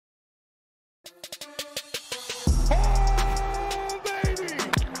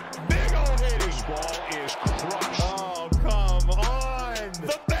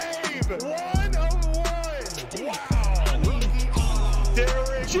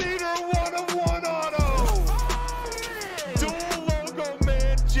Jeter, 1/1 auto. Dual logo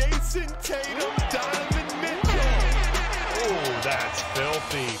man, Jason Tatum, Donovan Mitchell. Oh, that's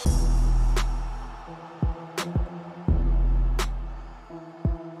filthy.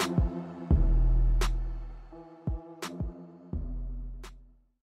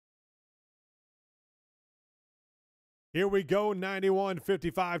 Here we go,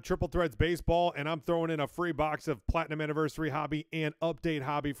 91.55 Triple Threads Baseball, and I'm throwing in a free box of Platinum Anniversary Hobby and Update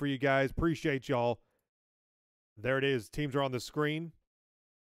Hobby for you guys. Appreciate y'all. There it is. Teams are on the screen.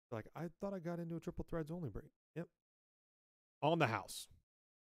 Like, I thought I got into a Triple Threads only break. Yep. On the house.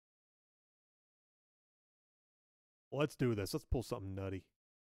 Let's do this. Let's pull something nutty.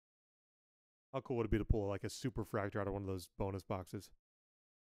 How cool would it be to pull like a super fractor out of one of those bonus boxes?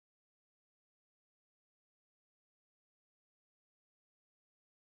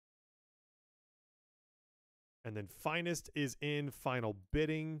 And then Finest is in final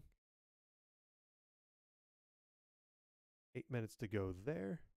bidding. 8 minutes to go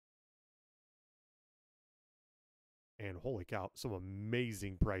there. And holy cow, some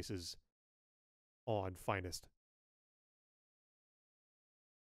amazing prices on Finest.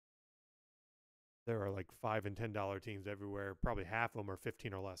 There are like $5 and $10 teams everywhere. Probably half of them are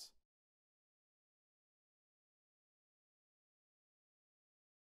 15 or less.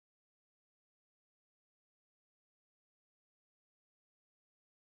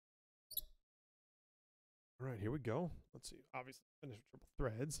 All right, here we go. Let's see. Obviously, finish Triple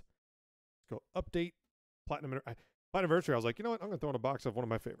Threads. Let's go update Platinum Anniversary. I was like, you know what? I'm going to throw in a box of one of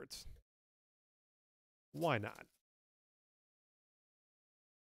my favorites. Why not?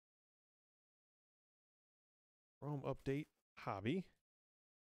 Chrome Update Hobby.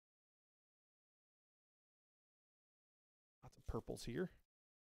 Lots of purples here.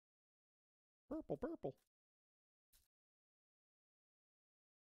 Purple, purple.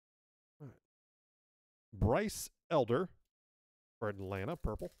 All right. Bryce Elder for Atlanta,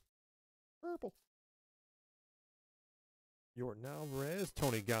 purple. Purple. Yordan Alvarez,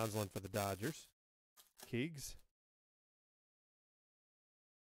 Tony Gonsolin for the Dodgers. Keegs.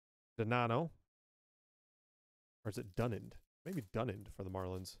 Donano. Or is it Dunand? Maybe Dunand for the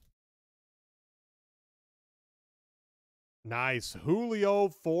Marlins. Nice. Julio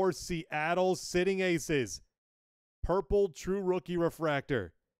for Seattle, sitting aces. Purple True Rookie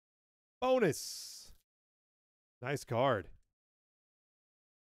Refractor. Bonus. Nice card.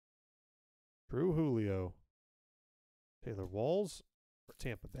 True Julio. Taylor Walls for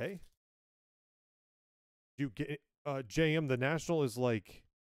Tampa Bay. You get JM, the National is like,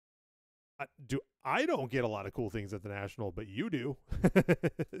 I don't get a lot of cool things at the National, but you do.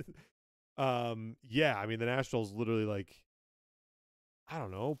 Yeah, I mean the National is literally like, I don't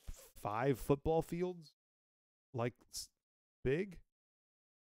know, 5 football fields, like big.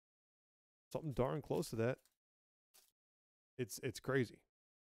 Something darn close to that. It's crazy.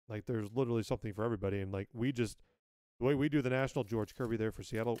 Like there's literally something for everybody, and like the way we do the National, George Kirby there for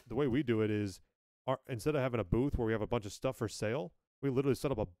Seattle, the way we do it is, instead of having a booth where we have a bunch of stuff for sale, we literally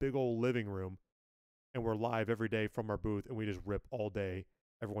set up a big old living room, and we're live every day from our booth, and we just rip all day.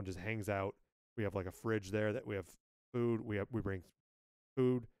 Everyone just hangs out. We have like a fridge there that we have food. We bring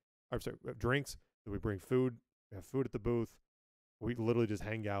food. I'm sorry, we have drinks. We bring food. We have food at the booth. We literally just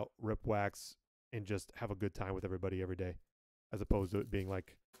hang out, rip wax, and just have a good time with everybody every day, as opposed to it being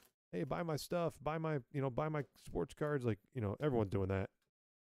like, hey, buy my stuff, buy my sports cards. Like, everyone's doing that.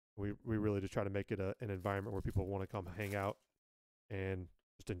 We really just try to make it an environment where people want to come hang out and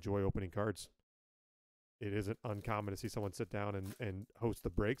just enjoy opening cards. It isn't uncommon to see someone sit down and host the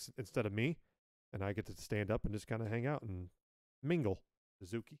breaks instead of me, and I get to stand up and just kind of hang out and mingle.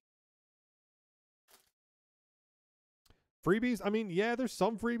 Suzuki. Freebies? I mean, yeah, there's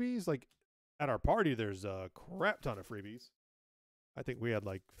some freebies. Like, at our party, there's a crap ton of freebies. I think we had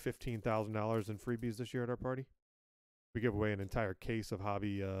like $15,000 in freebies this year at our party. We give away an entire case of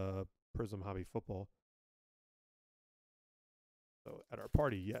Prism Hobby Football. So at our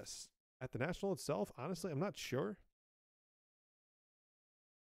party, yes. At the National itself, honestly, I'm not sure.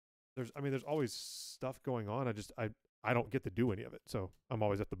 There's always stuff going on. I don't get to do any of it, so I'm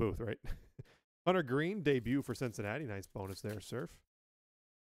always at the booth, right? Hunter Green, debut for Cincinnati. Nice bonus there, Surf.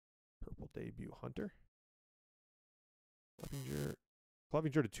 Purple debut, Hunter.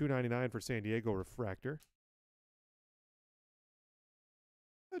 Clevinger to $2.99 for San Diego, refractor.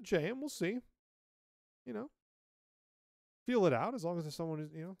 A JM, we'll see. Feel it out as long as there's someone who's,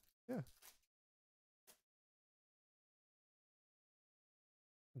 yeah.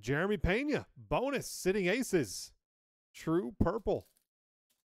 Jeremy Pena, bonus, sitting aces. True purple.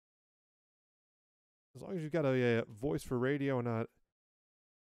 As long as you've got a voice for radio and not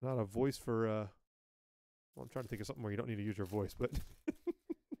Not a voice for, well, I'm trying to think of something where you don't need to use your voice, but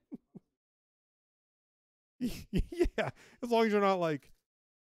yeah, as long as you're not like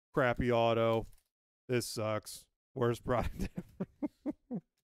crappy auto, this sucks, worst product ever.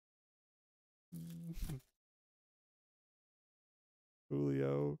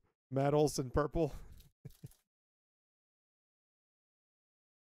 Julio, Matt Olson, purple.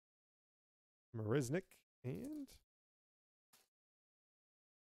 Marisnik and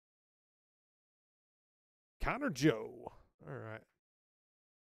Connor Joe. All right.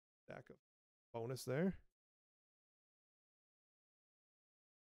 Stack of bonus there.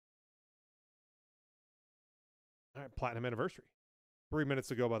 All right. Platinum anniversary. 3 minutes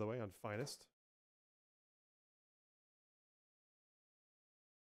to go, by the way, on Finest.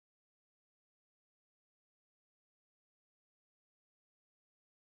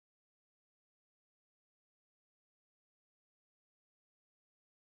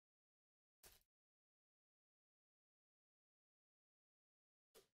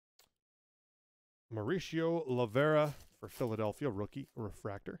 Mauricio Lavera for Philadelphia, rookie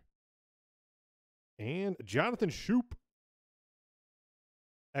refractor. And Jonathan Shoup,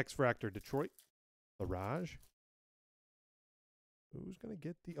 X-Fractor, Detroit, Larage. Who's going to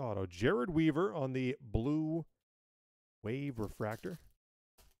get the auto? Jared Weaver on the blue wave refractor.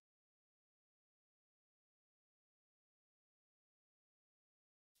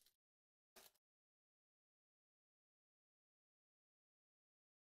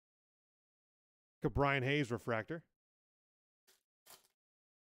 Brian Hayes refractor.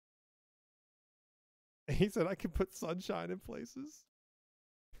 He said I can put sunshine in places.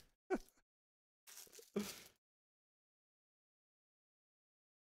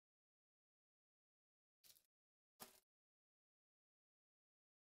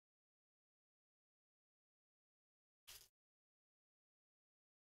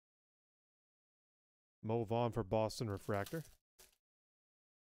 Mo Vaughn for Boston refractor.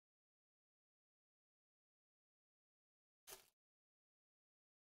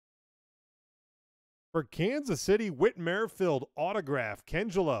 For Kansas City, Whit Merrifield autograph,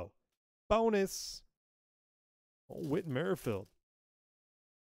 Kengelo. Bonus. Oh, Whit Merrifield.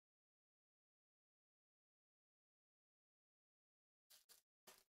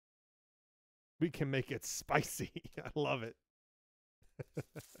 We can make it spicy. I love it.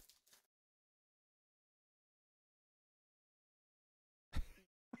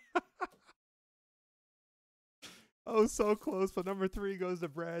 Oh, so close, but number 3 goes to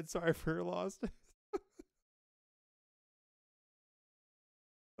Brad. Sorry for your loss.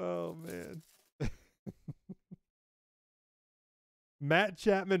 Oh, man. Matt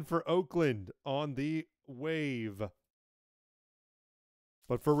Chapman for Oakland on the wave.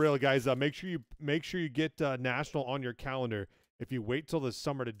 But for real, guys, make sure you get National on your calendar. If you wait till the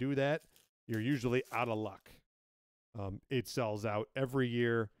summer to do that, you're usually out of luck. It sells out every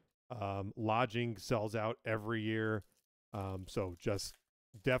year. Lodging sells out every year. So just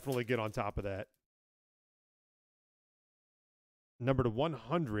definitely get on top of that. Number to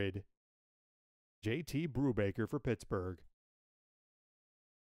 100, JT Brubaker for Pittsburgh.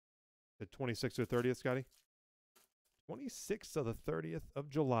 The 26th or 30th, Scotty? 26th of the 30th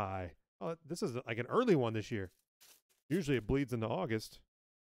of July. Oh, this is like an early one this year. Usually it bleeds into August.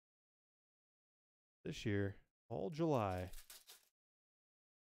 This year, all July.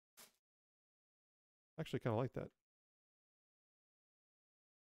 Actually kind of like that.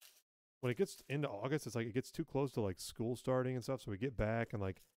 When it gets into August, it's like it gets too close to like school starting and stuff. So we get back and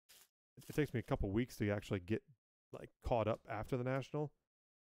like it takes me a couple weeks to actually get like caught up after the National.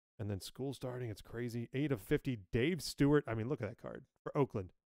 And then school starting, it's crazy. 8 of 50, Dave Stewart. I mean, look at that card for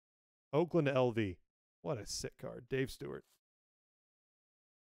Oakland. Oakland to LV. What a sick card. Dave Stewart.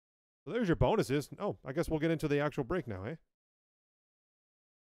 So there's your bonuses. Oh, I guess we'll get into the actual break now, eh?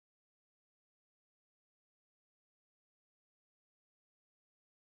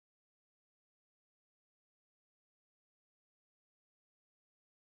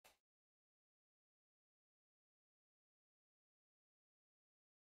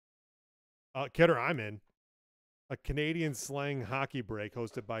 Kidder, I'm in. A Canadian slang hockey break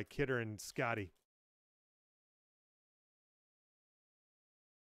hosted by Kidder and Scotty.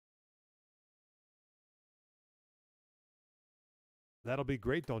 That'll be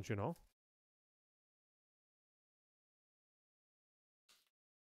great, don't you know?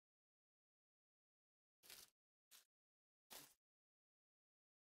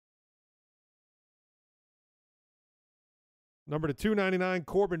 Number to 299,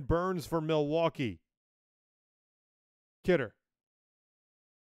 Corbin Burns for Milwaukee. Kidder.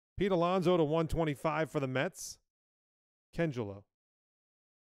 Pete Alonso to 125 for the Mets. Kengelo.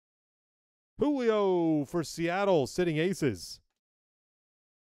 Julio for Seattle, sitting aces.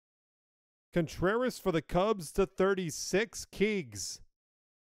 Contreras for the Cubs to 36, Keegs.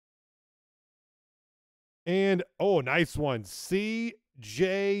 And, oh, nice one.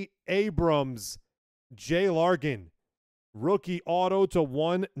 C.J. Abrams, Jay Larkin. Rookie auto to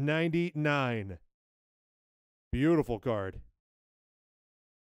 199. Beautiful card.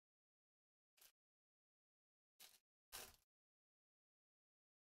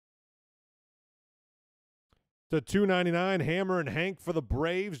 To 299, Hammer and Hank for the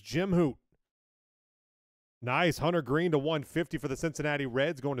Braves, Jim Hoot. Nice. Hunter Green to 150 for the Cincinnati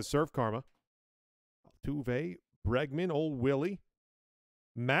Reds, going to Surf Karma. Altuve, Bregman, Old Willie.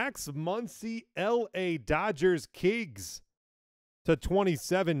 Max Muncy, L.A. Dodgers, Keegs to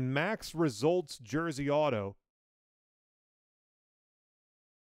 27. Max Results, jersey auto.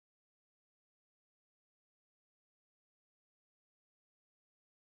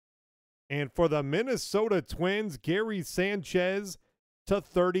 And for the Minnesota Twins, Gary Sanchez to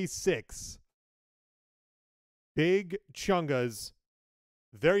 36. Big Chungas.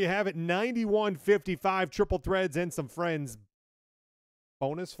 There you have it, 91.55 triple threads and some friends.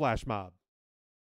 Bonus flash mob.